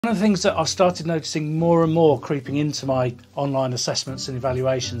One of the things that I've started noticing more and more creeping into my online assessments and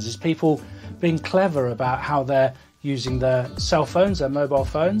evaluations is people being clever about how they're using their cell phones, their mobile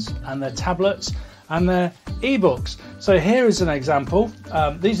phones and their tablets and their ebooks. So here is an example.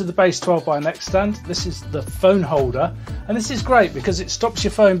 These are the Base12 by Next stand. This is the phone holder, and this is great because it stops your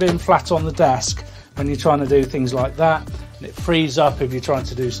phone being flat on the desk when you're trying to do things like that, and it frees up if you're trying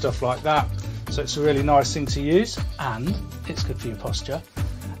to do stuff like that. So it's a really nice thing to use, and it's good for your posture.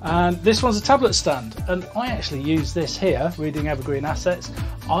 And this one's a tablet stand, and I actually use this here, reading evergreen assets.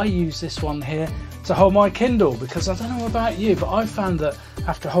 I use this one here to hold my Kindle, because I don't know about you, but I've found that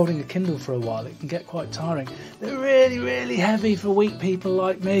after holding a Kindle for a while it can get quite tiring. They're really heavy for weak people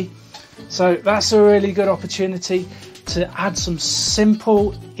like me, so that's a really good opportunity to add some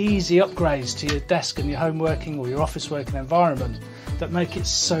simple, easy upgrades to your desk and your home working or your office working environment that make it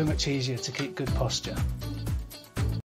so much easier to keep good posture.